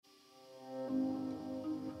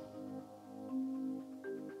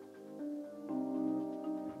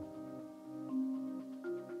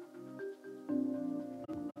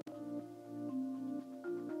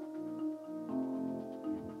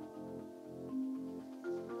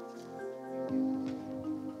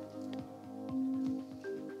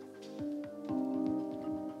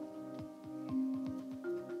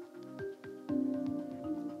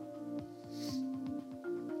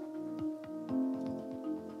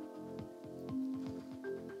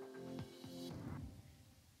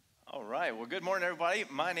right. Well, good morning, everybody.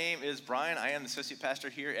 My name is Brian. I am the associate pastor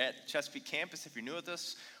here at Chesapeake campus. If you're new with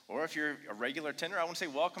us, or if you're a regular attender, I want to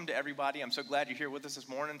say welcome to everybody. I'm so glad you're here with us this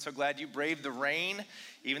morning. So glad you braved the rain.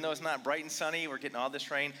 Even though it's not bright and sunny, we're getting all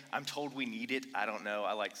this rain. I'm told we need it. I don't know.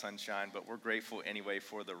 I like sunshine, but we're grateful anyway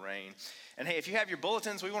for the rain. And hey, if you have your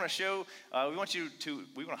bulletins, we want to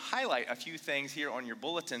highlight a few things here on your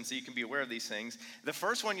bulletin so you can be aware of these things. The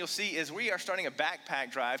first one you'll see is we are starting a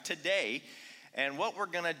backpack drive today. And what we're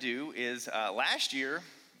going to do is last year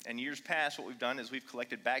and years past, what we've done is we've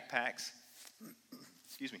collected backpacks,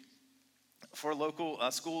 for local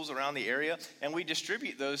schools around the area, and we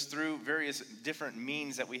distribute those through various different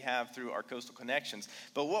means that we have through our coastal connections.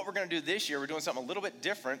 But what we're going to do this year, we're doing something a little bit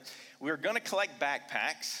different. We're going to collect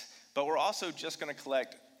backpacks, but we're also just going to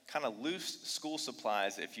collect kind of loose school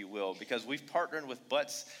supplies, if you will, because we've partnered with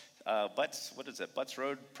Butts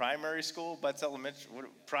Road Primary School, Butts Elementary,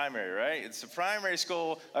 primary, right? It's a primary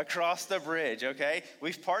school across the bridge, okay?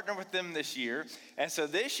 We've partnered with them this year, and so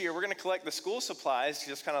this year we're going to collect the school supplies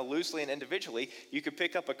just kind of loosely and individually. You could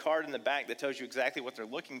pick up a card in the back that tells you exactly what they're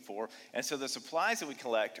looking for, and so the supplies that we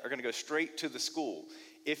collect are going to go straight to the school.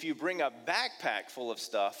 If you bring a backpack full of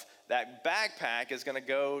stuff, that backpack is going to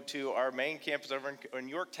go to our main campus over in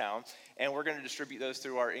Yorktown, and we're going to distribute those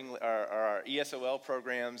through our ESOL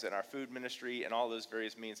programs and our food ministry and all those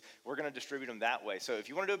various means. We're going to distribute them that way. So if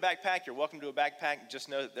you want to do a backpack, you're welcome to do a backpack. Just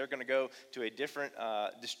know that they're going to go to a different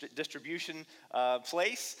distribution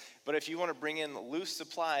place. But if you want to bring in loose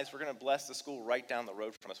supplies, we're going to bless the school right down the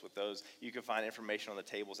road from us with those. You can find information on the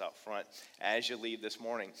tables out front as you leave this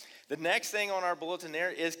morning. The next thing on our bulletin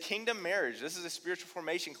there is Kingdom Marriage. This is a spiritual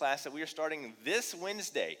formation class that we are starting this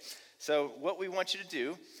Wednesday. So what we want you to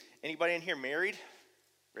do, anybody in here married?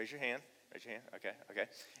 Raise your hand. Okay.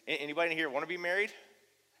 Anybody in here want to be married?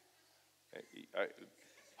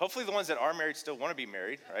 Hopefully the ones that are married still want to be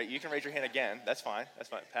married, right? You can raise your hand again. That's fine.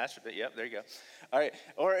 Pastor, yep, there you go. All right.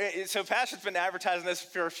 So Pastor's been advertising this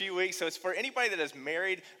for a few weeks. So it's for anybody that is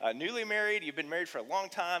married, newly married, you've been married for a long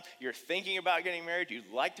time, you're thinking about getting married, you'd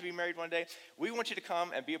like to be married one day. We want you to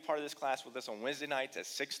come and be a part of this class with us on Wednesday nights at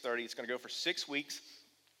 6:30. It's going to go for 6 weeks.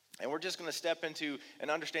 And we're just going to step into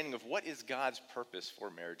an understanding of what is God's purpose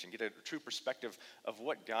for marriage and get a true perspective of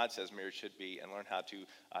what God says marriage should be and learn how to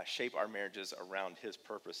shape our marriages around his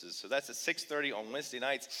purposes. So that's at 6:30 on Wednesday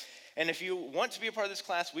nights. And if you want to be a part of this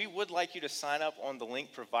class, we would like you to sign up on the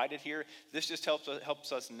link provided here. This just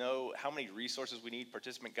helps us know how many resources we need,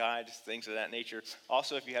 participant guides, things of that nature.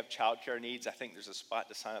 Also, if you have childcare needs, I think there's a spot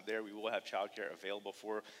to sign up there. We will have childcare available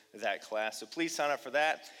for that class. So please sign up for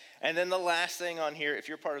that. And then the last thing on here, if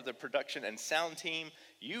you're part of the production and sound team,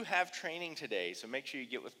 you have training today. So make sure you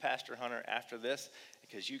get with Pastor Hunter after this,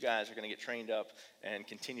 because you guys are going to get trained up and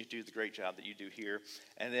continue to do the great job that you do here.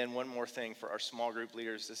 And then one more thing for our small group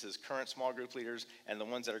leaders. This is current small group leaders and the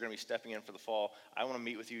ones that are going to be stepping in for the fall. I want to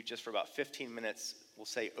meet with you just for about 15 minutes, we'll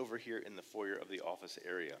say over here in the foyer of the office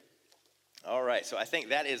area. All right, so I think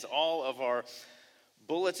that is all of our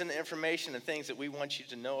bulletin information and things that we want you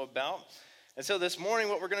to know about. And so this morning,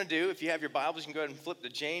 what we're going to do, if you have your Bibles, you can go ahead and flip to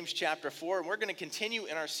James chapter 4, and we're going to continue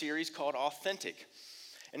in our series called Authentic.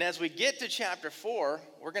 And as we get to chapter 4,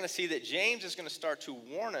 we're going to see that James is going to start to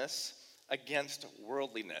warn us against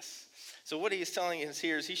worldliness. So what he is telling us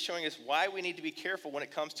here is he's showing us why we need to be careful when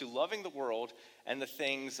it comes to loving the world and the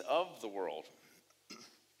things of the world.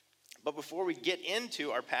 But before we get into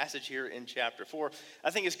our passage here in chapter 4, I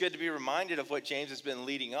think it's good to be reminded of what James has been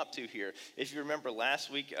leading up to here. If you remember last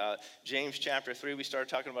week, James chapter 3, we started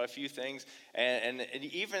talking about a few things. And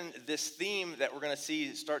even this theme that we're going to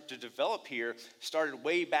see start to develop here started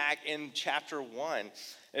way back in chapter 1.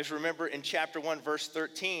 As you remember in chapter 1, verse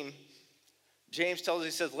 13, James tells us,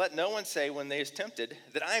 he says, "Let no one say when they is tempted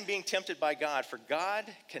that I am being tempted by God, for God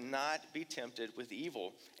cannot be tempted with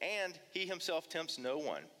evil, and he himself tempts no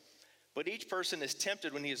one. But each person is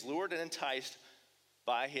tempted when he is lured and enticed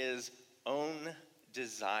by his own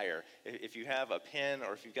desire." If you have a pen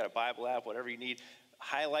or if you've got a Bible app, whatever you need,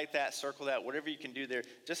 highlight that, circle that, whatever you can do there.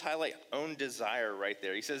 Just highlight own desire right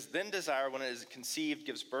there. He says, "Then desire, when it is conceived,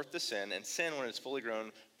 gives birth to sin, and sin, when it is fully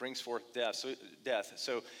grown, brings forth death."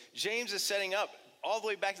 So James is setting up, all the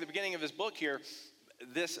way back to the beginning of his book here,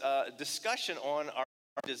 this discussion on our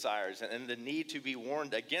desires and the need to be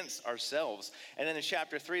warned against ourselves. And then in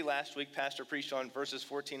chapter 3 last week, Pastor preached on verses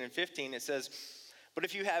 14 and 15. It says, "But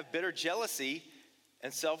if you have bitter jealousy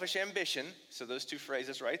and selfish ambition," so those two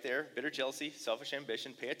phrases right there, bitter jealousy, selfish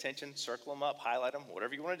ambition, pay attention, circle them up, highlight them,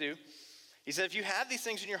 whatever you want to do. He said, "If you have these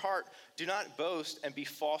things in your heart, do not boast and be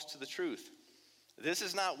false to the truth. This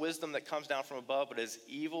is not wisdom that comes down from above, but is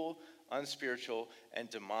evil, unspiritual, and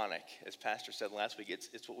demonic. As Pastor said last week,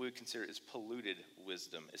 it's what we would consider is polluted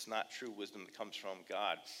wisdom. It's not true wisdom that comes from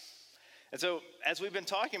God. And so, as we've been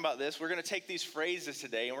talking about this, we're going to take these phrases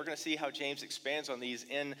today, and we're going to see how James expands on these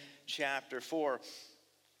in chapter 4.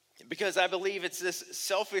 Because I believe it's this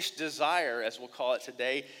selfish desire, as we'll call it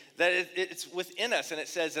today, that it's within us, and it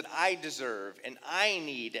says that I deserve, and I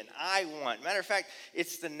need, and I want. Matter of fact,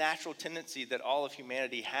 it's the natural tendency that all of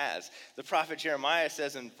humanity has. The prophet Jeremiah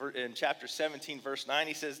says in chapter 17, verse 9,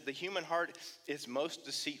 he says, the human heart is most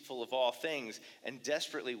deceitful of all things and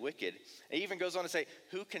desperately wicked. It even goes on to say,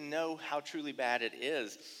 who can know how truly bad it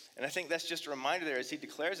is? And I think that's just a reminder there as he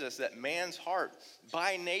declares us that man's heart,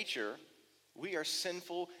 by nature, we are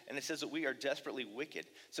sinful, and it says that we are desperately wicked.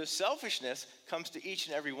 So selfishness comes to each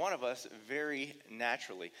and every one of us very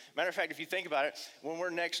naturally. Matter of fact, if you think about it, when we're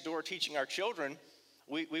next door teaching our children,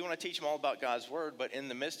 we want to teach them all about God's word, but in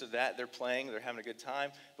the midst of that, they're playing, they're having a good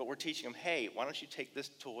time, but we're teaching them, hey, why don't you take this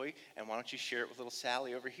toy, and why don't you share it with little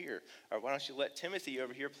Sally over here? Or why don't you let Timothy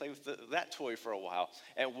over here play with that toy for a while?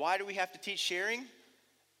 And why do we have to teach sharing?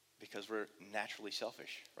 Because we're naturally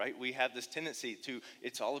selfish, right? We have this tendency to,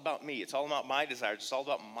 it's all about me. It's all about my desires. It's all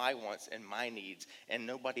about my wants and my needs and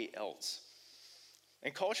nobody else.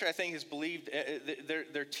 And culture, I think, has believed,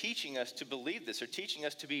 they're teaching us to believe this. They're teaching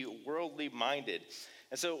us to be worldly minded.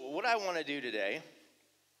 And so what I want to do today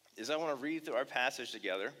is I want to read through our passage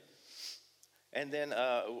together. And then,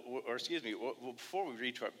 before we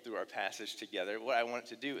read through our passage together, what I want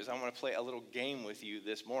to do is I want to play a little game with you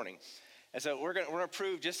this morning. And so we're going to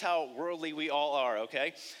prove just how worldly we all are,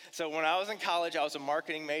 okay? So when I was in college, I was a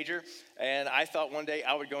marketing major, and I thought one day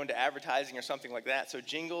I would go into advertising or something like that. So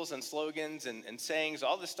jingles and slogans and sayings,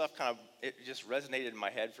 all this stuff it just resonated in my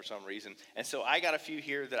head for some reason. And so I got a few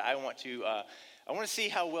here that I want to see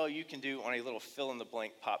how well you can do on a little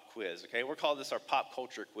fill-in-the-blank pop quiz, okay? We're calling this our pop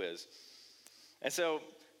culture quiz. And so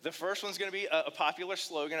the first one's going to be a popular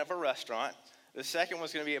slogan of a restaurant. The second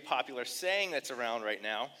one's going to be a popular saying that's around right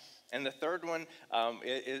now. And the third one,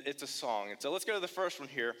 it's a song. And so let's go to the first one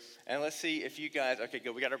here, and let's see if you guys, okay,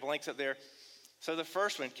 good, we got our blanks up there. So the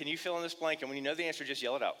first one, can you fill in this blank? And when you know the answer, just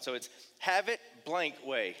yell it out. So it's have it blank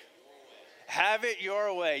way. Have it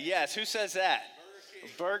your way. Yes, who says that?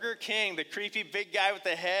 Burger King, the creepy big guy with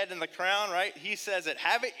the head and the crown, right? He says it.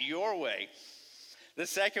 Have it your way. The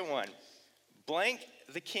second one, blank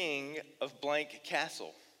the king of blank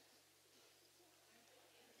castle.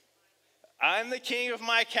 I'm the king of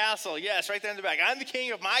my castle. Yes, right there in the back. I'm the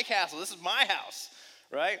king of my castle. This is my house,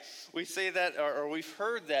 right? We say that, or we've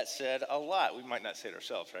heard that said a lot. We might not say it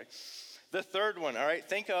ourselves, right? The third one, all right,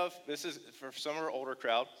 think of, this is for some of our older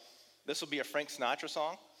crowd, this will be a Frank Sinatra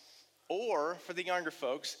song. Or for the younger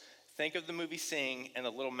folks, think of the movie Sing and the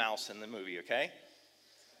little mouse in the movie, okay?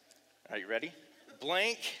 Are you ready?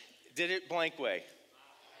 Blank did it blank way.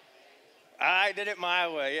 I did it my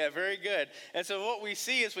way. Yeah, very good. And so what we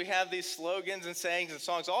see is we have these slogans and sayings and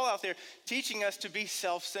songs all out there teaching us to be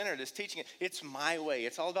self-centered. It's teaching it's my way.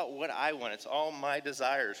 It's all about what I want. It's all my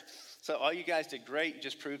desires. So all you guys did great. You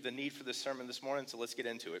just proved the need for this sermon this morning, so let's get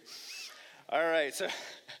into it. All right, so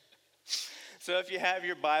if you have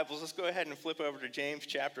your Bibles, let's go ahead and flip over to James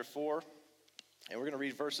chapter 4, and we're going to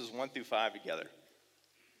read verses 1 through 5 together.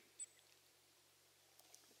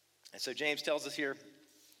 And so James tells us here,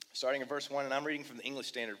 starting in verse 1, and I'm reading from the English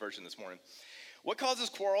Standard Version this morning. What causes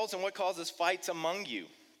quarrels and what causes fights among you?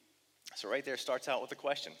 So right there starts out with a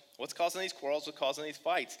question. What's causing these quarrels? What's causing these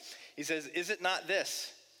fights? He says, is it not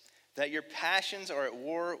this, that your passions are at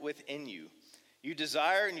war within you? You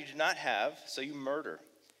desire and you do not have, so you murder.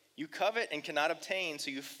 You covet and cannot obtain,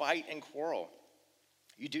 so you fight and quarrel.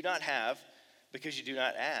 You do not have because you do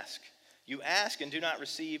not ask. You ask and do not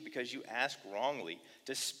receive because you ask wrongly,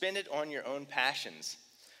 to spend it on your own passions.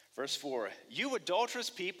 Verse 4, you adulterous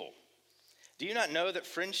people, do you not know that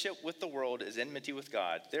friendship with the world is enmity with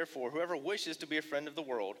God? Therefore, whoever wishes to be a friend of the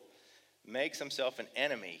world makes himself an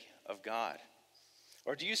enemy of God.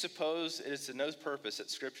 Or do you suppose it is to no purpose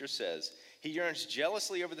that Scripture says, he yearns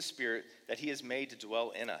jealously over the Spirit that he has made to dwell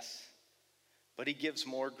in us? But he gives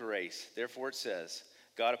more grace. Therefore it says,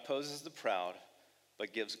 God opposes the proud,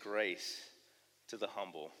 but gives grace to the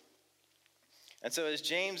humble. And so as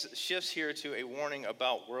James shifts here to a warning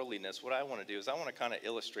about worldliness, what I want to do is I want to kind of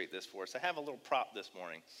illustrate this for us. I have a little prop this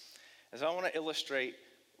morning. As I want to illustrate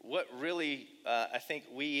what really I think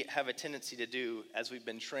we have a tendency to do as we've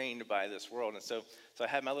been trained by this world. And so I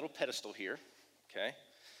have my little pedestal here, okay?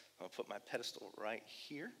 I'll put my pedestal right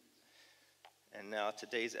here. And now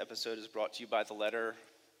today's episode is brought to you by the letter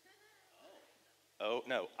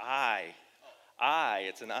I. I,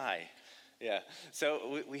 it's an I. Yeah.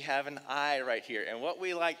 So we have an eye right here. And what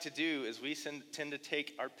we like to do is we tend to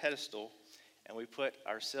take our pedestal and we put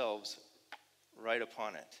ourselves right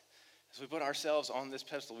upon it. So we put ourselves on this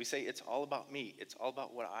pedestal. We say, it's all about me. It's all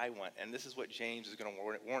about what I want. And this is what James is going to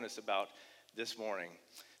warn us about this morning.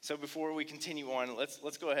 So before we continue on,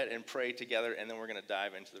 let's go ahead and pray together, and then we're going to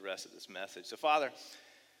dive into the rest of this message. So Father,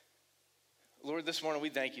 Lord, this morning we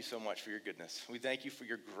thank you so much for your goodness. We thank you for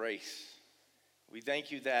your grace. We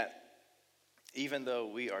thank you that even though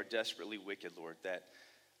we are desperately wicked, Lord,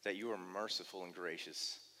 that you are merciful and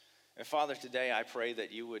gracious. And Father, today I pray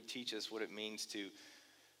that you would teach us what it means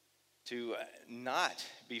to not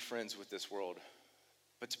be friends with this world,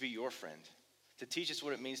 but to be your friend. To teach us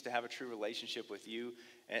what it means to have a true relationship with you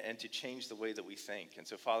and to change the way that we think. And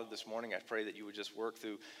so, Father, this morning I pray that you would just work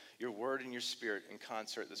through your word and your spirit in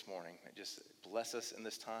concert this morning. And just bless us in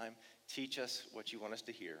this time. Teach us what you want us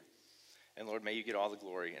to hear. And Lord, may you get all the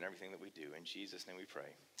glory in everything that we do. In Jesus' name we pray.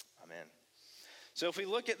 Amen. So if we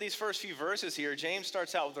look at these first few verses here, James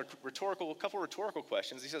starts out with a couple rhetorical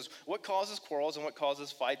questions. He says, what causes quarrels and what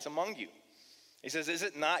causes fights among you? He says, is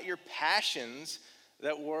it not your passions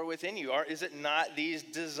that war within you? Or is it not these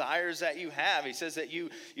desires that you have? He says that you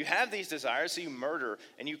have these desires, so you murder,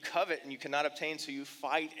 and you covet, and you cannot obtain, so you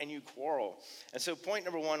fight and you quarrel. And so point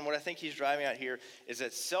number one, what I think he's driving at here, is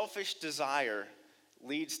that selfish desire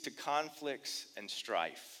leads to conflicts and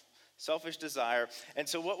strife. Selfish desire. And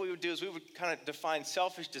so what we would do is we would kind of define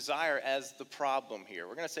selfish desire as the problem here.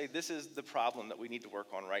 We're going to say this is the problem that we need to work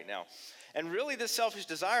on right now. And really this selfish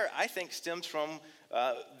desire, I think, stems from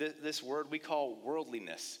this word we call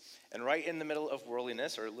worldliness. And right in the middle of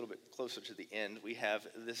worldliness, or a little bit closer to the end, we have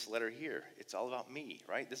this letter here. It's all about me,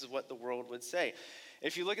 right? This is what the world would say.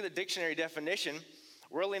 If you look at the dictionary definition,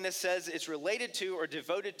 worldliness says it's related to or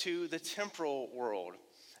devoted to the temporal world.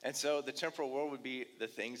 And so the temporal world would be the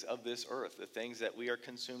things of this earth, the things that we are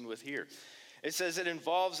consumed with here. It says it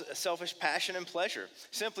involves selfish passion and pleasure.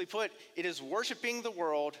 Simply put, it is worshiping the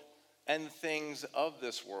world and things of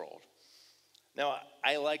this world. Now,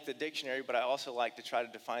 I like the dictionary, but I also like to try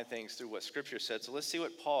to define things through what Scripture said. So let's see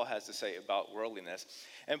what Paul has to say about worldliness.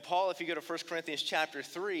 And Paul, if you go to 1 Corinthians chapter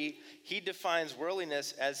 3, he defines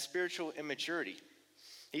worldliness as spiritual immaturity.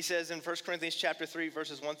 He says in 1 Corinthians chapter 3,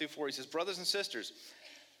 verses 1 through 4, he says, brothers and sisters,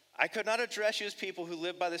 I could not address you as people who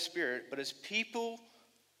live by the Spirit, but as people,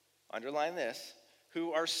 underline this,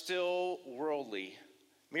 who are still worldly,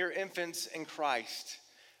 mere infants in Christ.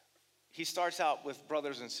 He starts out with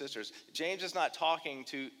brothers and sisters. James is not talking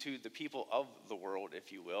to the people of the world,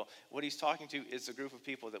 if you will. What he's talking to is a group of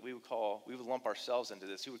people that we would lump ourselves into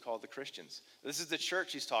this. He would call the Christians. This is the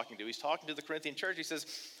church he's talking to. He's talking to the Corinthian church. He says,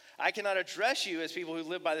 I cannot address you as people who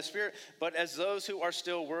live by the Spirit, but as those who are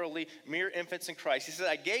still worldly, mere infants in Christ. He said,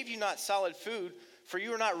 I gave you not solid food, for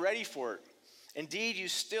you are not ready for it. Indeed, you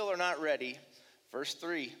still are not ready. Verse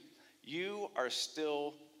 3, you are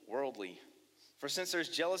still worldly. For since there's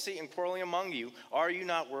jealousy and quarreling among you, are you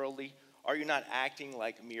not worldly? Are you not acting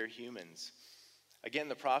like mere humans? Again,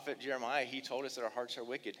 the prophet Jeremiah, he told us that our hearts are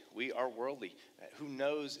wicked. We are worldly. Who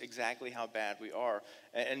knows exactly how bad we are?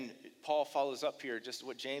 And Paul follows up here, just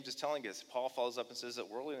what James is telling us. Paul follows up and says that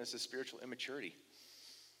worldliness is spiritual immaturity.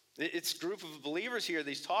 It's a group of believers here that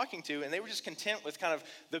he's talking to, and they were just content with kind of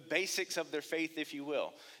the basics of their faith, if you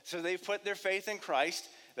will. So they've put their faith in Christ.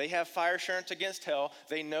 They have fire assurance against hell.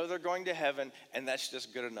 They know they're going to heaven, and that's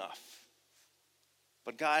just good enough.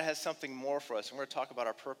 But God has something more for us, and we're going to talk about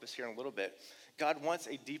our purpose here in a little bit. God wants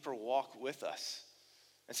a deeper walk with us.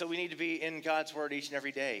 And so we need to be in God's word each and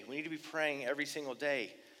every day. We need to be praying every single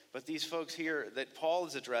day. But these folks here that Paul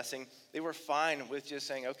is addressing, they were fine with just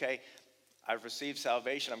saying, okay, I've received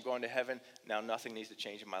salvation, I'm going to heaven, now nothing needs to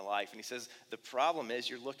change in my life. And he says, the problem is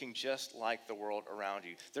you're looking just like the world around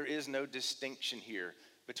you. There is no distinction here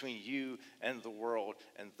between you and the world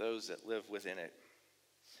and those that live within it.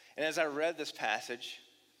 And as I read this passage,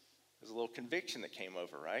 there's a little conviction that came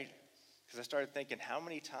over, right? Because I started thinking, how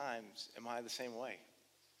many times am I the same way?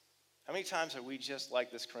 How many times are we just like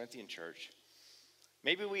this Corinthian church?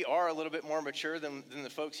 Maybe we are a little bit more mature than the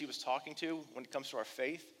folks he was talking to when it comes to our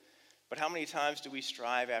faith. But how many times do we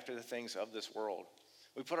strive after the things of this world?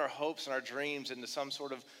 We put our hopes and our dreams into some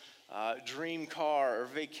sort of dream car or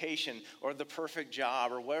vacation or the perfect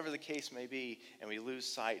job or whatever the case may be, and we lose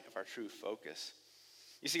sight of our true focus.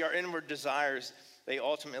 You see, our inward desires, they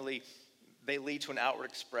lead to an outward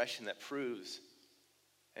expression that proves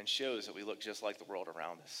and shows that we look just like the world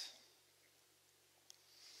around us.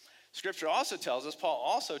 Scripture also tells us, Paul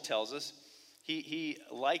also tells us, he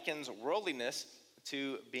likens worldliness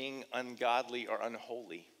to being ungodly or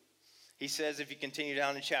unholy. He says, if you continue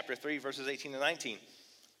down in chapter 3, verses 18 to 19,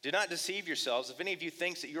 Do not deceive yourselves. If any of you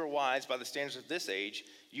thinks that you're wise by the standards of this age,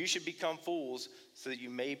 you should become fools so that you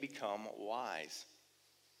may become wise.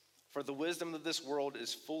 For the wisdom of this world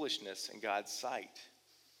is foolishness in God's sight.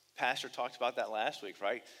 Pastor talked about that last week,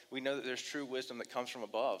 right? We know that there's true wisdom that comes from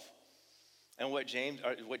above. And what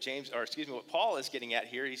Paul is getting at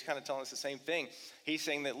here, he's kind of telling us the same thing. He's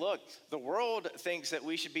saying that, look, the world thinks that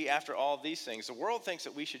we should be after all of these things. The world thinks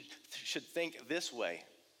that we should think this way.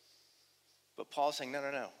 But Paul's saying,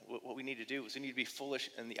 no. What we need to do is we need to be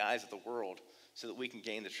foolish in the eyes of the world so that we can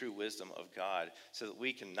gain the true wisdom of God, so that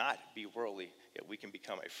we can not be worldly, yet we can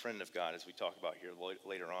become a friend of God, as we talk about here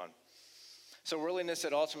later on. So worldliness,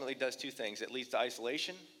 it ultimately does two things. It leads to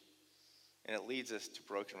isolation, and it leads us to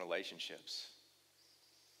broken relationships.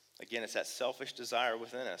 Again, it's that selfish desire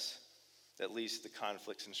within us that leads to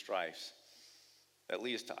conflicts and strifes, that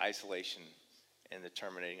leads to isolation and the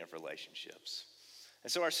terminating of relationships.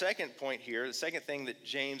 And so our second point here, the second thing that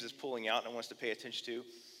James is pulling out and wants to pay attention to,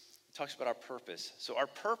 talks about our purpose. So our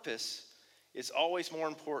purpose is always more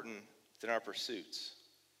important than our pursuits.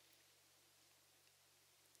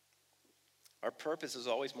 Our purpose is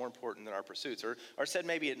always more important than our pursuits. Or said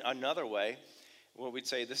maybe in another way, what we'd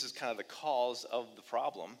say this is kind of the cause of the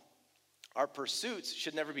problem. Our pursuits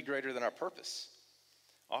should never be greater than our purpose.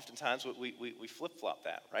 Oftentimes we flip-flop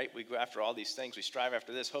that, right? We go after all these things. We strive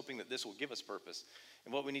after this, hoping that this will give us purpose.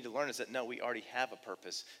 And what we need to learn is that, no, we already have a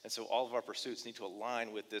purpose. And so all of our pursuits need to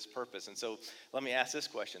align with this purpose. And so let me ask this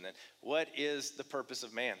question then. What is the purpose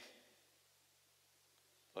of man?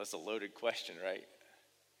 Well, that's a loaded question, right?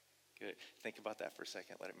 Good. Think about that for a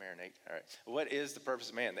second. Let it marinate. All right. What is the purpose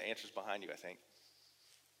of man? The answer's behind you, I think.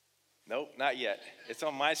 Nope, not yet. It's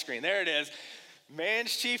on my screen. There it is.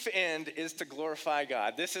 Man's chief end is to glorify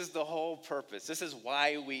God. This is the whole purpose. This is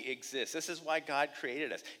why we exist. This is why God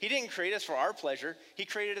created us. He didn't create us for our pleasure. He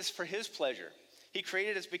created us for his pleasure. He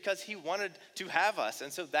created us because he wanted to have us,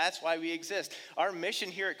 and so that's why we exist. Our mission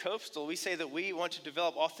here at Coastal, we say that we want to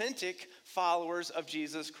develop authentic followers of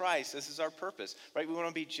Jesus Christ. This is our purpose, right? We want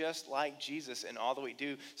to be just like Jesus in all that we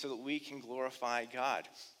do so that we can glorify God.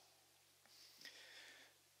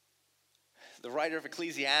 The writer of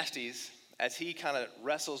Ecclesiastes, as he kind of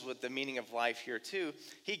wrestles with the meaning of life here too,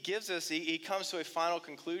 he comes to a final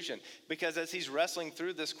conclusion, because as he's wrestling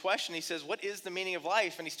through this question, he says, what is the meaning of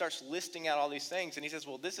life? And he starts listing out all these things, and he says,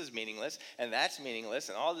 well, this is meaningless, and that's meaningless,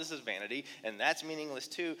 and all this is vanity, and that's meaningless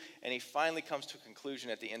too. And he finally comes to a conclusion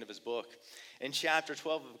at the end of his book. In chapter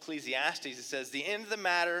 12 of Ecclesiastes, it says, the end of the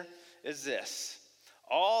matter is this: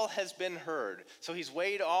 all has been heard. So he's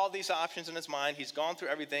weighed all these options in his mind. He's gone through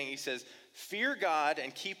everything. He says, fear God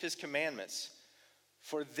and keep his commandments,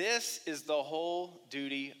 for this is the whole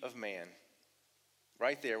duty of man.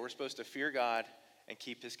 Right there, we're supposed to fear God and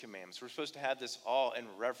keep his commandments. We're supposed to have this all in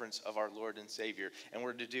reverence of our Lord and Savior, and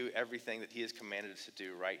we're to do everything that he has commanded us to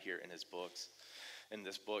do right here in his books. In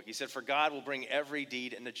this book, he said, for God will bring every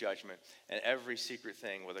deed into judgment and every secret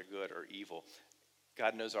thing, whether good or evil.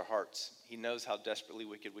 God knows our hearts. He knows how desperately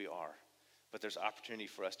wicked we are. But there's opportunity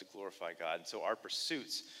for us to glorify God. And so our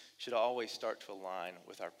pursuits should always start to align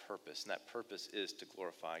with our purpose. And that purpose is to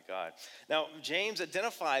glorify God. Now, James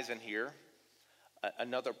identifies in here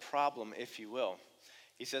another problem, if you will.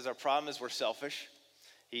 He says our problem is we're selfish.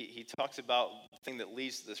 He talks about the thing that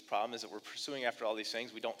leads to this problem is that we're pursuing after all these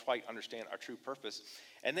things. We don't quite understand our true purpose.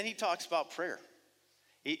 And then he talks about prayer.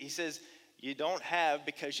 He says, you don't have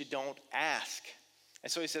because you don't ask.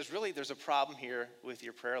 And so he says, really, there's a problem here with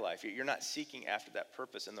your prayer life. You're not seeking after that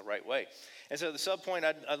purpose in the right way. And so the subpoint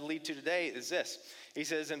I'd lead to today is this. He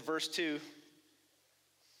says in verse 2,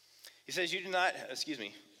 he says,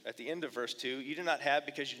 at the end of verse 2, you do not have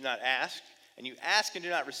because you do not ask, and you ask and do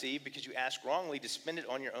not receive because you ask wrongly to spend it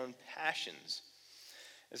on your own passions.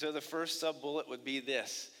 And so the first sub-bullet would be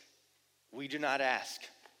this: we do not ask.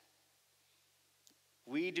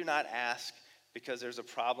 We do not ask because there's a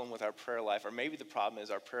problem with our prayer life, or maybe the problem is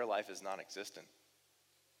our prayer life is non-existent.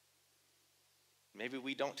 Maybe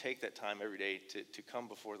we don't take that time every day to come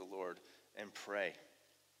before the Lord and pray.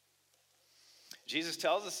 Jesus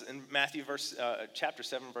tells us in Matthew chapter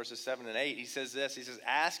 7, verses 7 and 8, he says this, he says,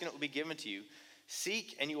 ask and it will be given to you.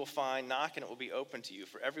 Seek and you will find. Knock and it will be opened to you.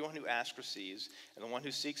 For everyone who asks receives, and the one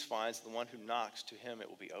who seeks finds, and the one who knocks, to him it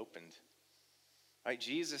will be opened. Right?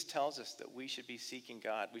 Jesus tells us that we should be seeking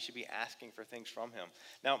God. We should be asking for things from him.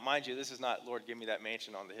 Now, mind you, this is not, Lord, give me that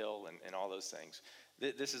mansion on the hill and all those things.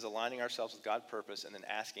 This is aligning ourselves with God's purpose and then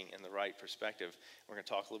asking in the right perspective. We're going to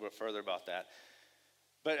talk a little bit further about that.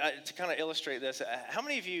 But to kind of illustrate this, how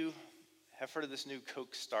many of you have heard of this new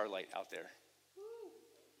Coke Starlight out there?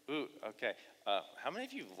 Ooh, okay. How many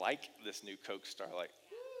of you like this new Coke Starlight?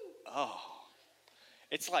 Oh.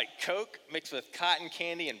 It's like Coke mixed with cotton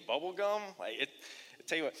candy and bubble gum. I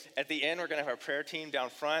tell you what, at the end, we're going to have our prayer team down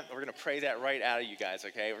front. We're going to pray that right out of you guys,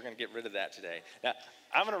 okay? We're going to get rid of that today. Now,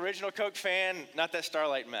 I'm an original Coke fan, not that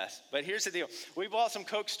Starlight mess. But here's the deal. We bought some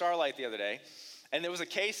Coke Starlight the other day, and there was a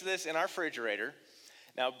case of this in our refrigerator.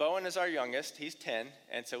 Now, Bowen is our youngest. He's 10,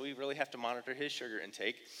 and so we really have to monitor his sugar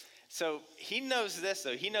intake. So he knows this,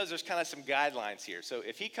 though. He knows there's kind of some guidelines here. So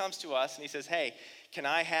if he comes to us and he says, hey, can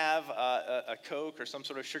I have a Coke or some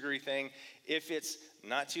sort of sugary thing? If it's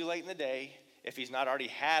not too late in the day, if he's not already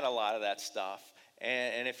had a lot of that stuff,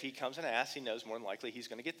 and if he comes and asks, he knows more than likely he's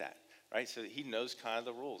going to get that, right? So he knows kind of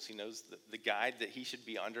the rules. He knows the guide that he should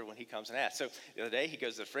be under when he comes and asks. So the other day, he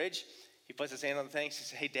goes to the fridge, he puts his hand on the thing, he says,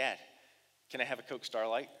 hey, Dad, can I have a Coke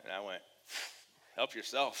Starlight? And I went, help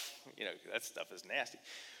yourself. You know, that stuff is nasty.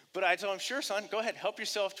 But I told him, sure, son, go ahead, help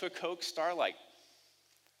yourself to a Coke Starlight.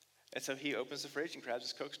 And so he opens the fridge and grabs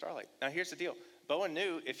his Coke Starlight. Now, here's the deal. Bowen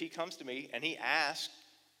knew if he comes to me and he asks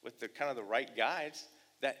with the kind of the right guides,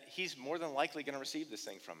 that he's more than likely going to receive this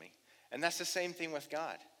thing from me. And that's the same thing with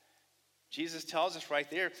God. Jesus tells us right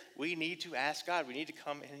there, we need to ask God. We need to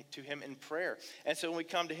come to him in prayer. And so when we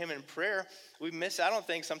come to him in prayer, we miss out on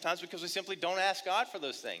things sometimes because we simply don't ask God for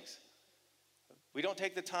those things. We don't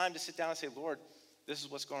take the time to sit down and say, Lord, this is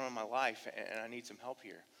what's going on in my life, and I need some help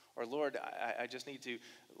here. Or, Lord, I just need to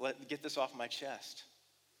get this off my chest.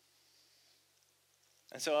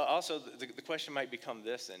 And so also the question might become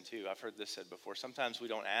this then too. I've heard this said before. Sometimes we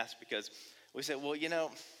don't ask because we say, well, you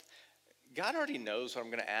know, God already knows what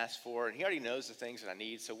I'm going to ask for, and he already knows the things that I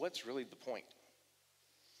need, so what's really the point?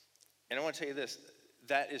 And I want to tell you this.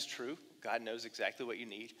 That is true. God knows exactly what you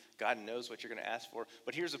need. God knows what you're going to ask for.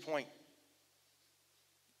 But here's the point.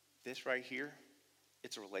 This right here,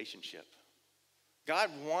 it's a relationship. God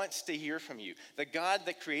wants to hear from you. The God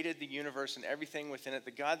that created the universe and everything within it,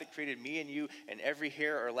 the God that created me and you and every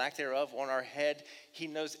hair or lack thereof on our head, he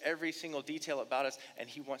knows every single detail about us, and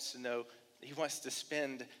he wants to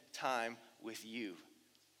spend time with you.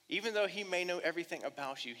 Even though he may know everything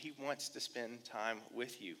about you, he wants to spend time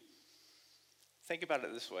with you. Think about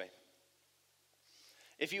it this way.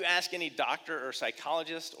 If you ask any doctor or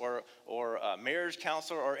psychologist or marriage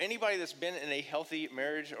counselor or anybody that's been in a healthy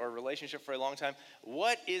marriage or relationship for a long time,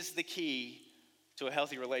 what is the key to a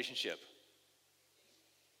healthy relationship?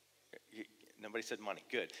 Nobody said money.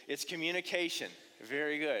 Good. It's communication.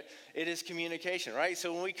 Very good. It is communication, right?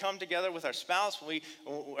 So when we come together with our spouse,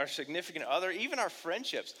 our significant other, even our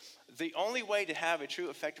friendships, the only way to have a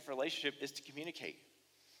true effective relationship is to communicate.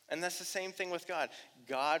 And that's the same thing with God.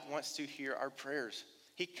 God wants to hear our prayers.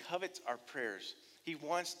 He covets our prayers. He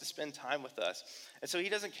wants to spend time with us. And so he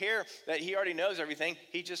doesn't care that he already knows everything.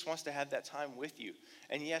 He just wants to have that time with you.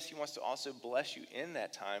 And yes, he wants to also bless you in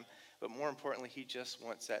that time. But more importantly, he just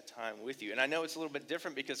wants that time with you. And I know it's a little bit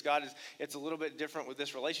different because it's a little bit different with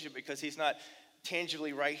this relationship because he's not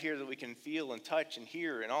tangibly right here that we can feel and touch and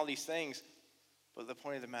hear and all these things. But the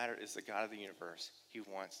point of the matter is the God of the universe, he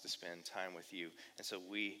wants to spend time with you. And so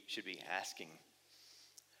we should be asking.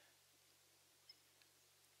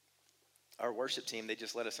 Our worship team, they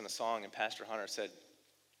just led us in a song, and Pastor Hunter said,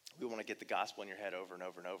 we want to get the gospel in your head over and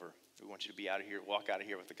over and over. We want you to be out of here, walk out of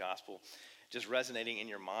here with the gospel just resonating in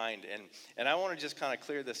your mind. And I want to just kind of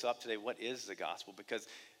clear this up today. What is the gospel? Because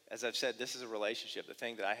as I've said, this is a relationship. The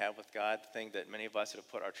thing that I have with God, the thing that many of us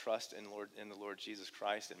have put our trust in the Lord Jesus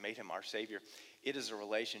Christ and made him our Savior, it is a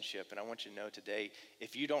relationship. And I want you to know today,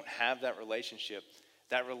 if you don't have that relationship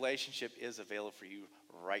is available for you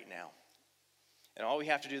right now. And all we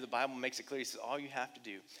have to do, the Bible makes it clear, it says all you have to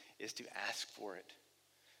do is to ask for it.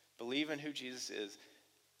 Believe in who Jesus is.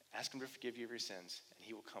 Ask him to forgive you of your sins, and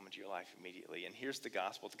he will come into your life immediately. And here's the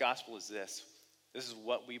gospel. The gospel is this. This is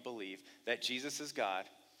what we believe, that Jesus is God,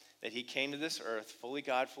 that he came to this earth, fully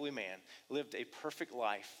God, fully man, lived a perfect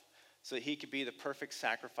life so that he could be the perfect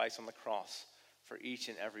sacrifice on the cross for each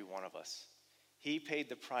and every one of us. He paid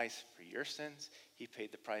the price for your sins. He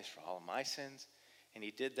paid the price for all of my sins, and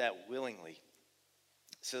he did that willingly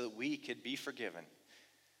so that we could be forgiven.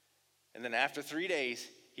 And then after 3 days,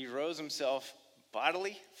 he rose himself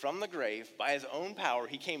bodily from the grave by his own power.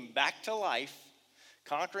 He came back to life,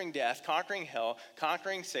 conquering death, conquering hell,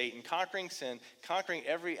 conquering Satan, conquering sin, conquering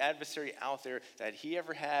every adversary out there that he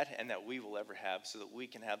ever had and that we will ever have so that we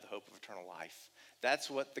can have the hope of eternal life. That's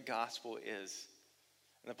what the gospel is.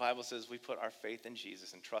 And the Bible says we put our faith in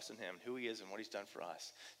Jesus and trust in him, who he is and what he's done for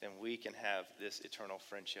us, then we can have this eternal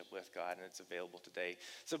friendship with God, and it's available today.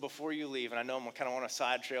 So before you leave, and I know I'm kind of on a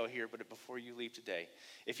side trail here, but before you leave today,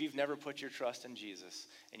 if you've never put your trust in Jesus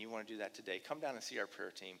and you want to do that today, come down and see our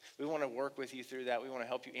prayer team. We want to work with you through that. We want to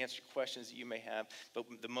help you answer questions that you may have, but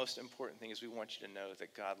the most important thing is we want you to know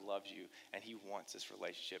that God loves you and he wants this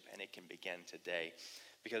relationship, and it can begin today.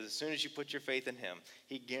 Because as soon as you put your faith in him,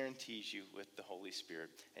 he guarantees you with the Holy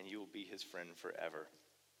Spirit, and you will be his friend forever.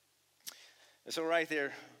 And so right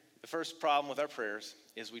there, the first problem with our prayers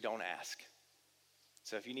is we don't ask.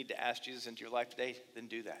 So if you need to ask Jesus into your life today, then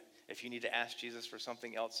do that. If you need to ask Jesus for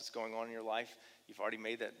something else that's going on in your life, you've already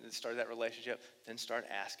started that relationship, then start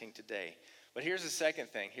asking today. But here's the second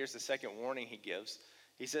thing. Here's the second warning he gives.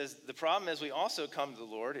 He says, the problem is we also come to the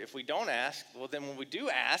Lord. If we don't ask, well, then when we do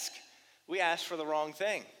ask, we ask for the wrong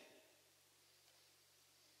thing.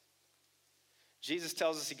 Jesus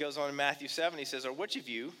tells us, he goes on in Matthew 7, he says, or which of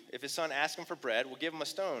you, if his son asks him for bread, will give him a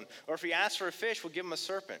stone? Or if he asks for a fish, will give him a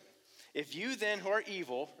serpent? If you then who are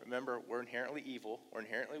evil, remember, we're inherently evil, we're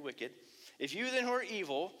inherently wicked. If you then who are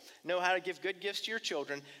evil know how to give good gifts to your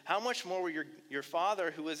children, how much more will your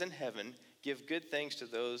Father who is in heaven give good things to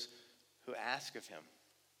those who ask of him?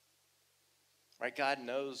 Right? God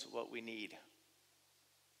knows what we need.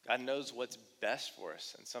 God knows what's best for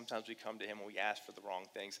us, and sometimes we come to him and we ask for the wrong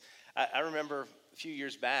things. I remember a few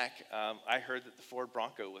years back, I heard that the Ford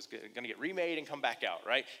Bronco was going to get remade and come back out,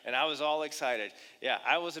 right? And I was all excited. Yeah,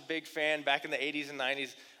 I was a big fan back in the 80s and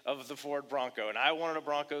 90s of the Ford Bronco, and I wanted a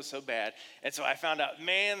Bronco so bad. And so I found out,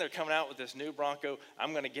 man, they're coming out with this new Bronco.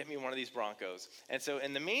 I'm going to get me one of these Broncos. And so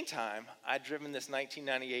in the meantime, I'd driven this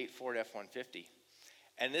 1998 Ford F-150.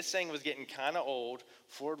 And this thing was getting kind of old.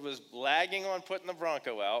 Ford was lagging on putting the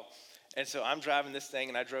Bronco out. And so I'm driving this thing,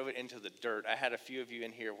 and I drove it into the dirt. I had a few of you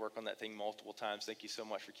in here work on that thing multiple times. Thank you so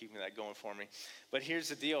much for keeping that going for me. But here's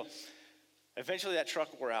the deal. Eventually that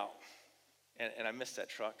truck wore out, and I missed that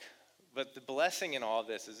truck. But the blessing in all of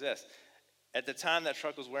this is this. At the time that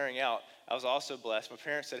truck was wearing out, I was also blessed. My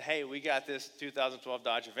parents said, hey, we got this 2012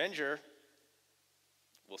 Dodge Avenger.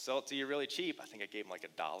 We'll sell it to you really cheap. I think I gave them like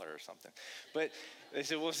 $1 or something. But they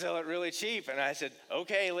said, we'll sell it really cheap. And I said,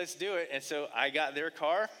 okay, let's do it. And so I got their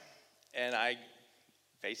car, and I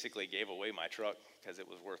basically gave away my truck because it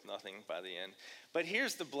was worth nothing by the end. But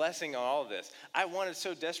here's the blessing on all of this. I wanted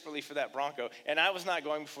so desperately for that Bronco, and I was not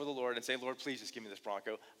going before the Lord and say, Lord, please just give me this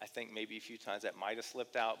Bronco. I think maybe a few times that might have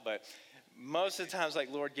slipped out, but most of the times, like,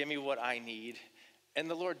 Lord, give me what I need. And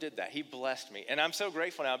the Lord did that. He blessed me. And I'm so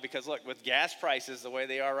grateful now because, look, with gas prices the way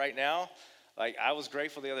they are right now, like, I was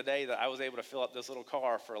grateful the other day that I was able to fill up this little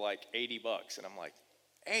car for like $80. And I'm like,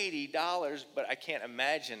 $80? But I can't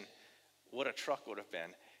imagine what a truck would have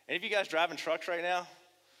been. Any of you guys driving trucks right now?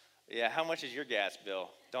 Yeah, how much is your gas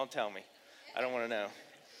bill? Don't tell me. I don't want to know.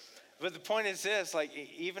 But the point is this, like,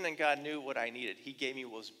 even in God knew what I needed. He gave me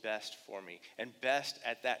what was best for me and best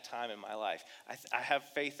at that time in my life. I have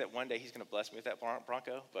faith that one day he's going to bless me with that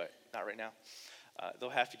Bronco, but not right now. They'll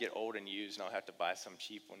have to get old and used, and I'll have to buy some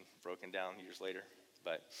cheap one broken down years later.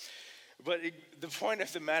 But the point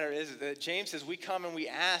of the matter is that James says we come and we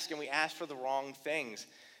ask for the wrong things.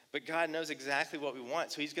 But God knows exactly what we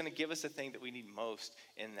want, so he's going to give us the thing that we need most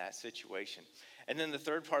in that situation. And then the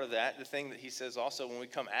third part of that, the thing that he says also when we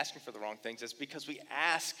come asking for the wrong things, is because we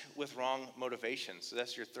ask with wrong motivation. So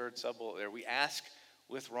that's your third sub-bullet there. We ask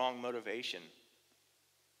with wrong motivation.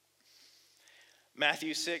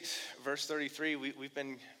 Matthew 6, verse 33, we've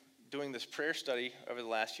been doing this prayer study over the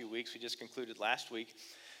last few weeks. We just concluded last week.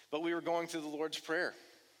 But we were going through the Lord's Prayer.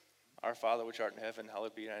 Our Father which art in heaven,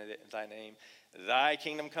 hallowed be thy name. Thy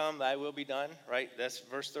kingdom come, thy will be done, right? That's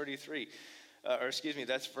verse 33.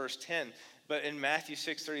 That's verse 10. But in Matthew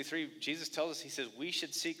 6:33, Jesus tells us, he says, we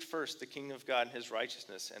should seek first the kingdom of God and his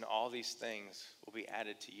righteousness, and all these things will be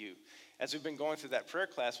added to you. As we've been going through that prayer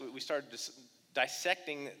class, we started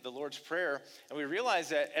dissecting the Lord's Prayer, and we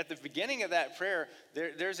realized that at the beginning of that prayer,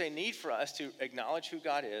 there's a need for us to acknowledge who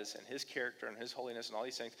God is and his character and his holiness and all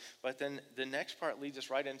these things. But then the next part leads us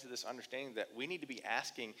right into this understanding that we need to be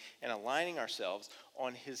asking and aligning ourselves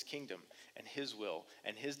on his kingdom and his will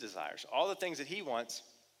and his desires. All the things that he wants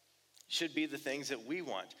should be the things that we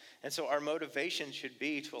want. And so our motivation should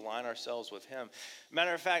be to align ourselves with him.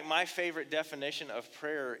 Matter of fact, my favorite definition of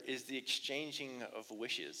prayer is the exchanging of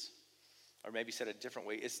wishes. Or maybe said a different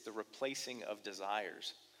way, it's the replacing of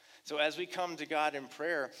desires. So as we come to God in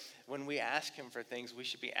prayer, when we ask him for things, we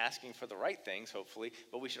should be asking for the right things, hopefully,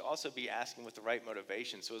 but we should also be asking with the right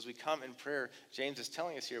motivation. So as we come in prayer, James is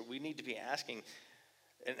telling us here, we need to be asking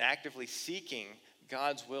and actively seeking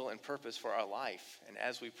God's will and purpose for our life. And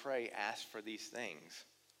as we pray, ask for these things.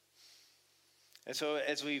 And so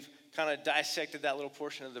as we've kind of dissected that little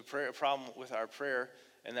portion of the prayer problem with our prayer,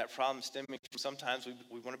 and that problem stemming from sometimes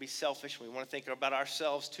we want to be selfish, we want to think about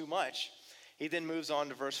ourselves too much, he then moves on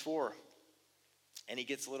to verse 4. And he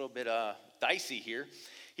gets a little bit dicey here.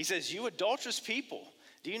 He says, "You adulterous people,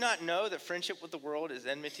 do you not know that friendship with the world is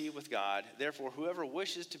enmity with God? Therefore, whoever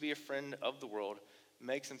wishes to be a friend of the world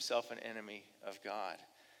makes himself an enemy of God."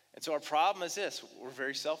 And so our problem is this: we're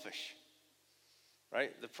very selfish,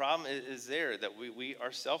 right? The problem is there, that we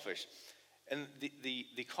are selfish. And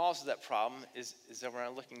the cause of that problem is that we're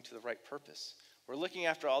not looking to the right purpose. We're looking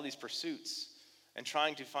after all these pursuits and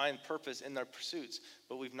trying to find purpose in their pursuits,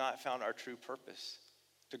 but we've not found our true purpose,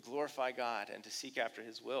 to glorify God and to seek after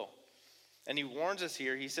his will. And he warns us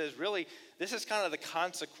here. He says, really, this is kind of the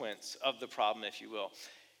consequence of the problem, if you will.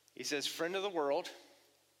 He says, friend of the world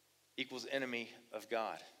equals enemy of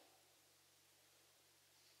God.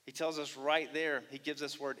 He tells us right there, he gives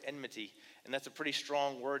us word enmity, and that's a pretty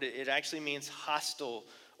strong word. It actually means hostile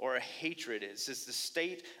or a hatred. It's just the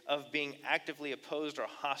state of being actively opposed or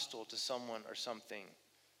hostile to someone or something.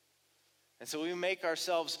 And so we make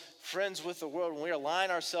ourselves friends with the world. When we align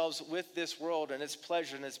ourselves with this world and its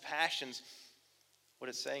pleasure and its passions, what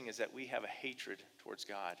it's saying is that we have a hatred towards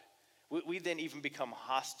God. We then even become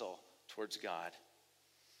hostile towards God.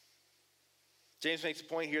 James makes a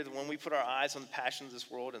point here that when we put our eyes on the passions of this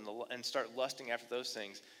world and start lusting after those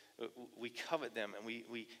things, we covet them and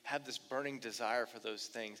we have this burning desire for those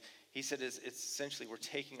things. He said it's essentially we're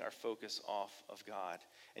taking our focus off of God.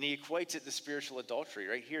 And he equates it to spiritual adultery.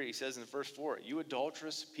 Right here he says in verse 4, "You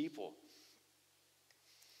adulterous people."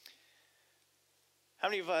 How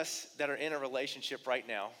many of us that are in a relationship right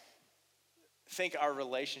now think our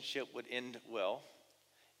relationship would end well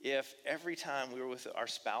if every time we were with our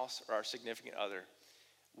spouse or our significant other,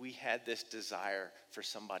 we had this desire for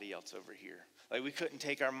somebody else over here? Like we couldn't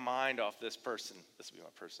take our mind off this person. This would be my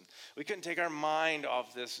person. We couldn't take our mind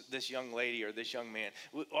off this young lady or this young man.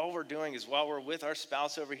 All we're doing is while we're with our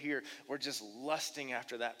spouse over here, we're just lusting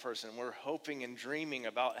after that person. We're hoping and dreaming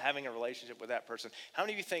about having a relationship with that person. How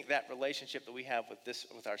many of you think that relationship that we have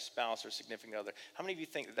with our spouse or significant other, how many of you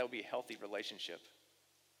think that would be a healthy relationship?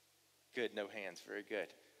 Good, no hands, very good.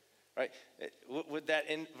 Right? Would that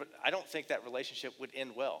end? I don't think that relationship would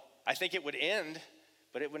end well. I think it would end,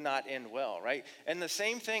 but it would not end well, right? And the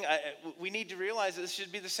same thing, we need to realize that this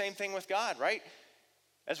should be the same thing with God, right?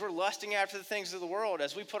 As we're lusting after the things of the world,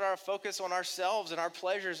 as we put our focus on ourselves and our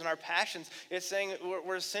pleasures and our passions, it's saying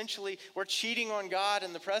we're essentially cheating on God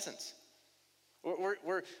in the presence.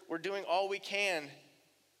 We're doing all we can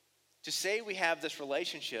to say we have this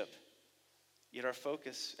relationship, yet our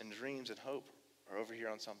focus and dreams and hope are over here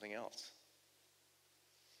on something else.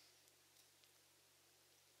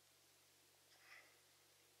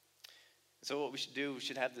 So what we should do, we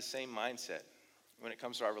should have the same mindset when it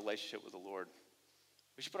comes to our relationship with the Lord.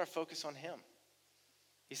 We should put our focus on him.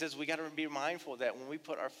 He says we got to be mindful that when we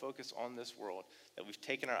put our focus on this world, that we've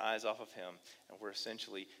taken our eyes off of him and we're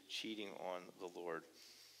essentially cheating on the Lord.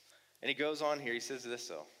 And he goes on here, he says this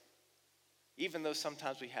though. Even though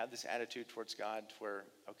sometimes we have this attitude towards God where,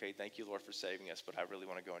 okay, thank you, Lord, for saving us, but I really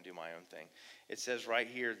want to go and do my own thing. It says right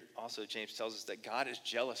here, also James tells us that God is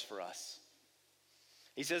jealous for us.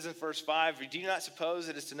 He says in verse 5, "Do you not suppose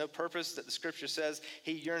it is to no purpose that the scripture says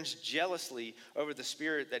he yearns jealously over the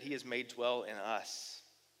spirit that he has made dwell in us?"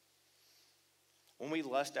 When we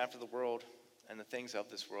lust after the world and the things of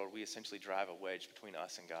this world, we essentially drive a wedge between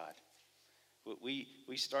us and God.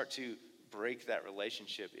 We start to break that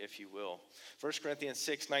relationship, if you will. 1 Corinthians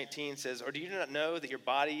 6:19 says, "Or do you not know that your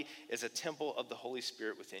body is a temple of the Holy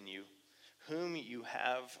Spirit within you, whom you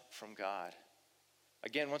have from God?"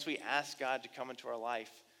 Again, once we ask God to come into our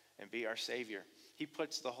life and be our Savior, he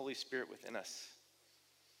puts the Holy Spirit within us.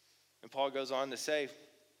 And Paul goes on to say,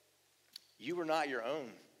 "You were not your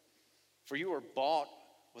own, for you were bought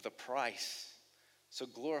with a price. So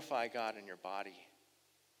glorify God in your body."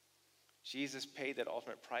 Jesus paid that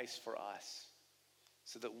ultimate price for us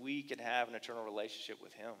so that we could have an eternal relationship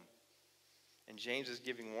with him. And James is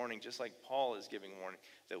giving warning, just like Paul is giving warning,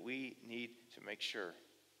 that we need to make sure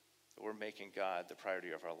that we're making God the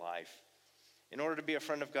priority of our life. In order to be a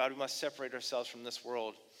friend of God, we must separate ourselves from this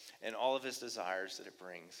world and all of his desires that it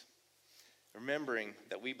brings, remembering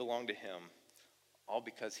that we belong to him, all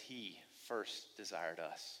because he first desired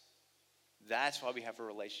us. That's why we have a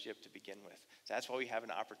relationship to begin with. That's why we have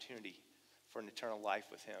an opportunity for an eternal life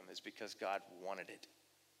with him, is because God wanted it.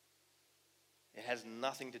 It has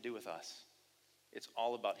nothing to do with us. It's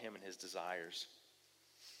all about him and his desires.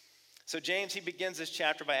 So James, he begins this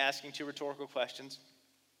chapter by asking two rhetorical questions.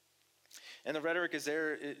 And the rhetoric is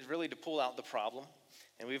there really to pull out the problem.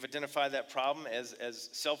 And we've identified that problem as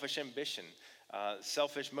selfish ambition,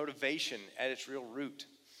 selfish motivation at its real root.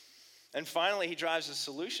 And finally, he drives the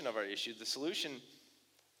solution of our issue. The solution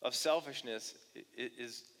of selfishness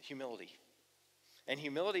is humility. And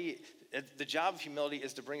humility, the job of humility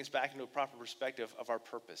is to bring us back into a proper perspective of our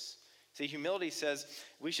purpose. See, humility says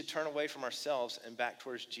we should turn away from ourselves and back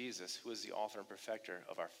towards Jesus, who is the author and perfecter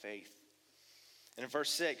of our faith. And in verse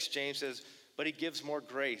 6, James says, but he gives more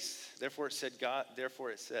grace. Therefore it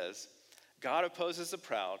says, God opposes the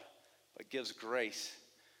proud, but gives grace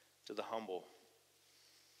to the humble.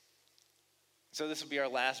 So this will be our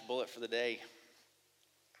last bullet for the day.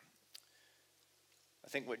 I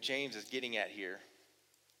think what James is getting at here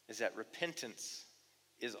is that repentance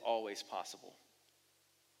is always possible.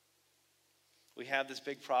 We have this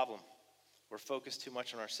big problem. We're focused too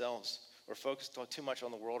much on ourselves. We're focused too much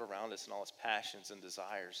on the world around us and all its passions and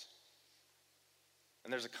desires.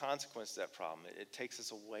 And there's a consequence to that problem. It takes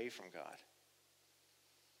us away from God.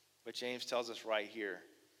 But James tells us right here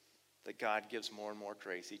that God gives more and more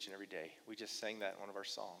grace each and every day. We just sang that in one of our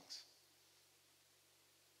songs.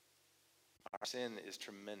 Our sin is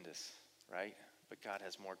tremendous, right? But God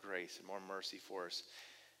has more grace and more mercy for us.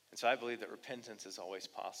 And so I believe that repentance is always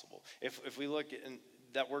possible. If we look at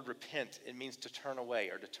that word repent, it means to turn away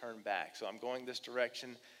or to turn back. So I'm going this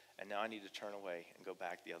direction, and now I need to turn away and go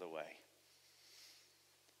back the other way.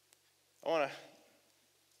 I want to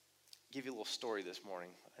give you a little story this morning.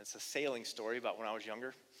 It's a sailing story about when I was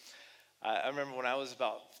younger. I remember when I was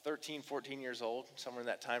about 13, 14 years old, somewhere in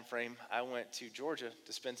that time frame, I went to Georgia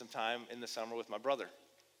to spend some time in the summer with my brother.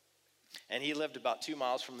 And he lived about 2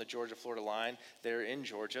 miles from the Georgia-Florida line there in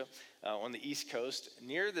Georgia on the East Coast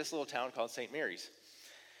near this little town called St. Mary's.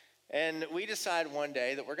 And we decided one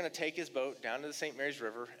day that we're going to take his boat down to the St. Mary's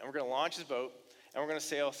River, and we're going to launch his boat, and we're going to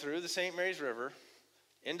sail through the St. Mary's River,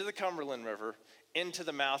 into the Cumberland River, into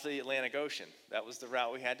the mouth of the Atlantic Ocean. That was the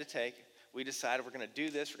route we had to take. We decided we're going to do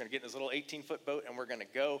this. We're going to get in this little 18-foot boat, and we're going to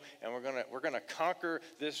go, and we're going to conquer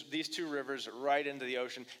these two rivers right into the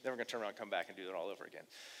ocean. Then we're going to turn around and come back and do it all over again.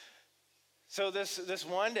 So this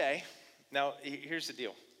one day, now here's the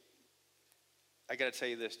deal. I got to tell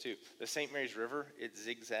you this too. The St. Mary's River, it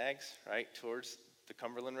zigzags, right, towards the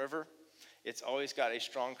Cumberland River. It's always got a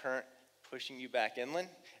strong current pushing you back inland,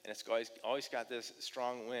 and it's always got this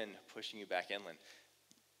strong wind pushing you back inland.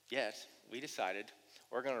 Yet, we decided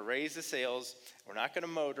we're going to raise the sails, we're not going to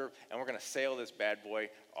motor, and we're going to sail this bad boy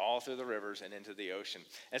all through the rivers and into the ocean.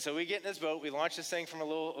 And so we get in this boat, we launch this thing from a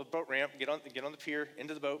little boat ramp, get on the pier,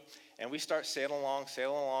 into the boat, and we start sailing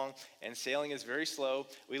along, and sailing is very slow.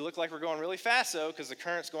 We look like we're going really fast, though, because the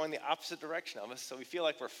current's going the opposite direction of us, so we feel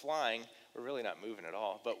like we're flying. We're really not moving at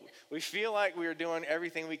all, but we feel like we are doing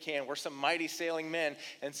everything we can. We're some mighty sailing men,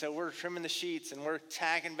 and so we're trimming the sheets, and we're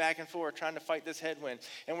tagging back and forth, trying to fight this headwind,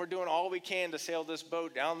 and we're doing all we can to sail this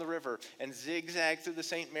boat down the river and zigzag through the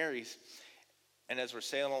St. Mary's. And as we're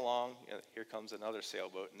sailing along, here comes another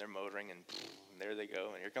sailboat, and they're motoring, and there they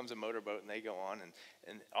go, and here comes a motorboat, and they go on,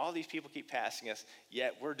 and all these people keep passing us,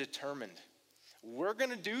 yet we're determined. We're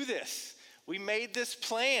going to do this. We made this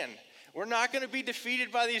plan. We're not going to be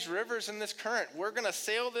defeated by these rivers and this current. We're going to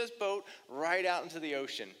sail this boat right out into the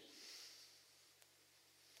ocean.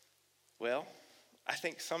 Well, I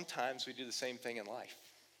think sometimes we do the same thing in life.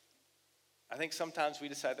 I think sometimes we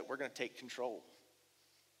decide that we're going to take control,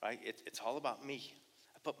 right? It's all about me.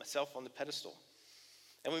 I put myself on the pedestal.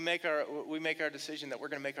 And we make our decision that we're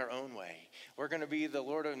going to make our own way. We're going to be the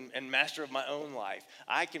Lord and master of my own life.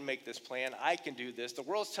 I can make this plan. I can do this. The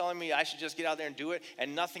world's telling me I should just get out there and do it,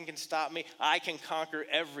 and nothing can stop me. I can conquer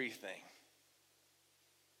everything.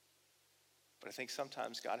 But I think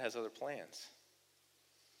sometimes God has other plans.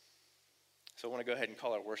 So I want to go ahead and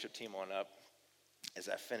call our worship team on up as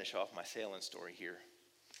I finish off my sailing story here.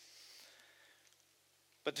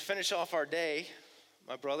 But to finish off our day,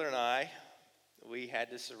 my brother and I, we had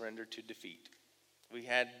to surrender to defeat. We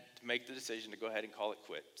had to make the decision to go ahead and call it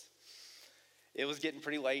quits. It was getting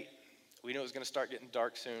pretty late. We knew it was going to start getting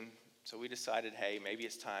dark soon. So we decided, hey, maybe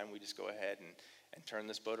it's time we just go ahead and turn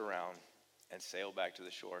this boat around and sail back to the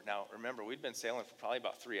shore. Now, remember, we'd been sailing for probably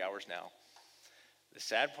about 3 hours now. The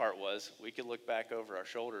sad part was we could look back over our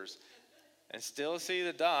shoulders and still see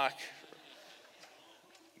the dock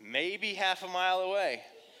maybe half a mile away.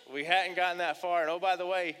 We hadn't gotten that far. And oh, by the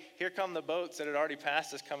way, here come the boats that had already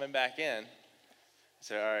passed us coming back in.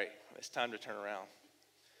 So, all right, it's time to turn around.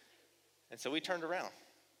 And so we turned around.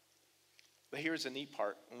 But here's the neat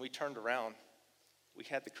part. When we turned around, we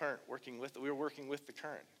had the current we were working with the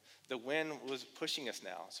current. The wind was pushing us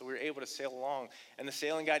now. So we were able to sail along. And the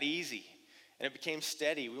sailing got easy. And it became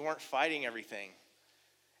steady. We weren't fighting everything.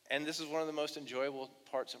 And this is one of the most enjoyable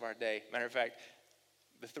parts of our day. Matter of fact,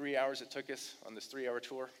 the 3 hours it took us on this 3-hour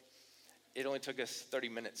tour, it only took us 30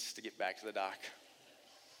 minutes to get back to the dock.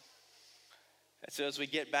 And so as we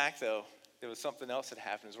get back, though, there was something else that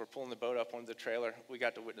happened. As we're pulling the boat up onto the trailer, we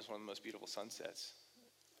got to witness one of the most beautiful sunsets.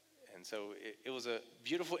 And so it was a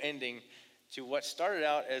beautiful ending to what started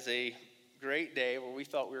out as a great day where we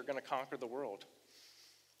thought we were going to conquer the world.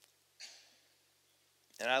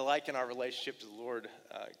 And I liken our relationship to the Lord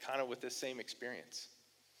kind of with this same experience.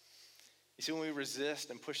 You see, when we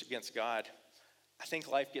resist and push against God, I think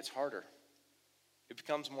life gets harder. It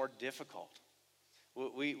becomes more difficult.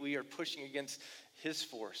 We are pushing against his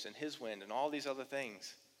force and his wind and all these other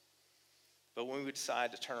things. But when we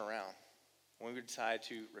decide to turn around, when we decide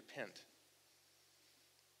to repent,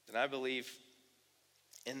 then I believe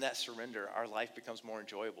in that surrender, our life becomes more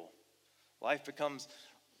enjoyable. Life becomes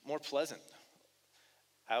more pleasant.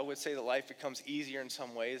 I would say that life becomes easier in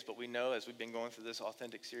some ways, but we know as we've been going through this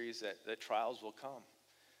authentic series that trials will come.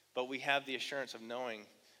 But we have the assurance of knowing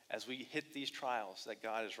as we hit these trials that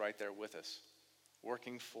God is right there with us,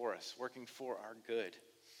 working for us, working for our good.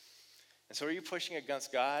 And so are you pushing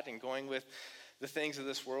against God and going with the things of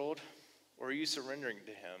this world, or are you surrendering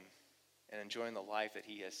to him and enjoying the life that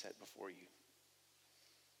he has set before you?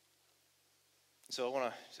 So I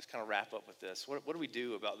want to just kind of wrap up with this. What do we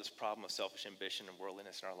do about this problem of selfish ambition and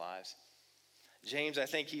worldliness in our lives? James, I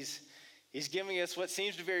think he's giving us what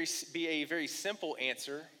seems to be a very simple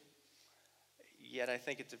answer, yet I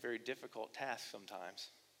think it's a very difficult task sometimes.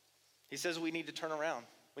 He says we need to turn around.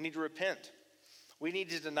 We need to repent. We need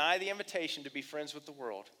to deny the invitation to be friends with the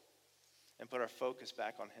world and put our focus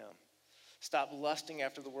back on him. Stop lusting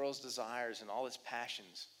after the world's desires and all its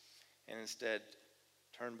passions, and instead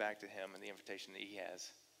turn back to him and the invitation that he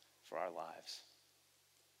has for our lives.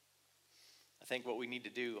 I think what we need to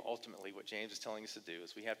do, ultimately, what James is telling us to do,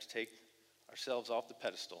 is we have to take ourselves off the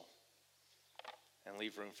pedestal and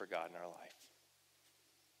leave room for God in our life.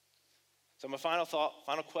 So my final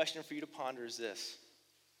question for you to ponder is this.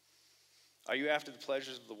 Are you after the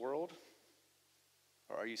pleasures of the world,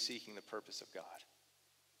 or are you seeking the purpose of God?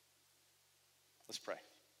 Let's pray.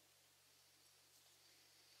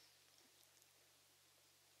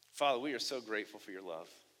 Father, we are so grateful for your love.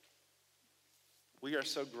 We are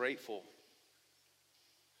so grateful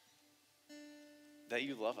that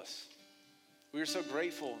you love us. We are so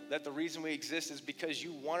grateful that the reason we exist is because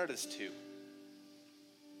you wanted us to.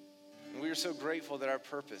 And we are so grateful that our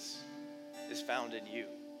purpose is found in you.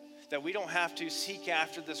 That we don't have to seek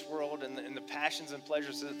after this world and the passions and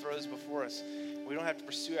pleasures that it throws before us. We don't have to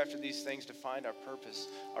pursue after these things to find our purpose.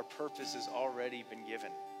 Our purpose has already been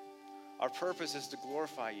given. Our purpose is to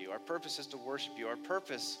glorify you. Our purpose is to worship you. Our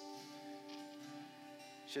purpose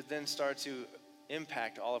should then start to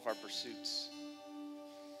impact all of our pursuits.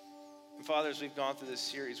 And Father, as we've gone through this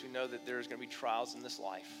series, we know that there's going to be trials in this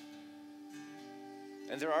life.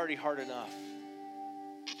 And they're already hard enough.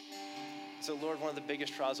 So Lord, one of the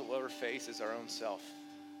biggest trials that we'll ever face is our own self.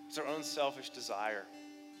 It's our own selfish desire.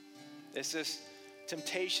 It's this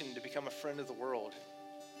temptation to become a friend of the world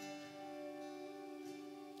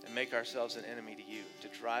and make ourselves an enemy to you, to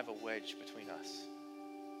drive a wedge between us.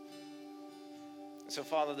 And so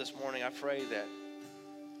Father, this morning I pray that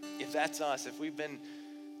if that's us, if we've been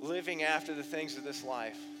living after the things of this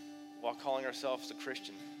life while calling ourselves a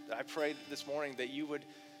Christian, that I pray this morning that you would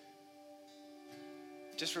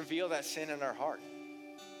just reveal that sin in our heart.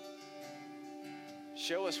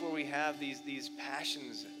 Show us where we have these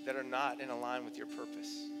passions that are not in line with your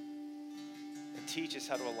purpose. And teach us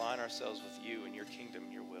how to align ourselves with you and your kingdom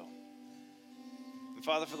and your will. And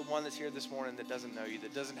Father, for the one that's here this morning that doesn't know you,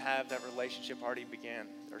 that doesn't have that relationship already began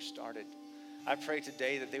or started, I pray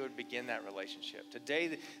today that they would begin that relationship. Today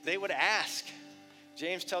that they would ask.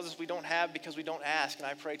 James tells us we don't have because we don't ask. And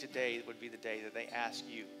I pray today would be the day that they ask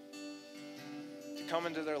you to come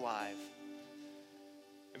into their life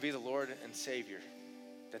and be the Lord and Savior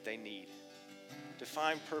that they need, to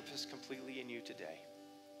find purpose completely in you today.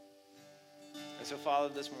 And so,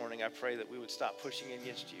 Father, this morning I pray that we would stop pushing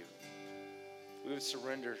against you. We would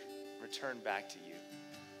surrender, return back to you,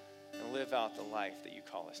 and live out the life that you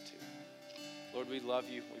call us to. Lord, we love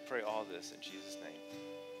you. We pray all this in Jesus' name.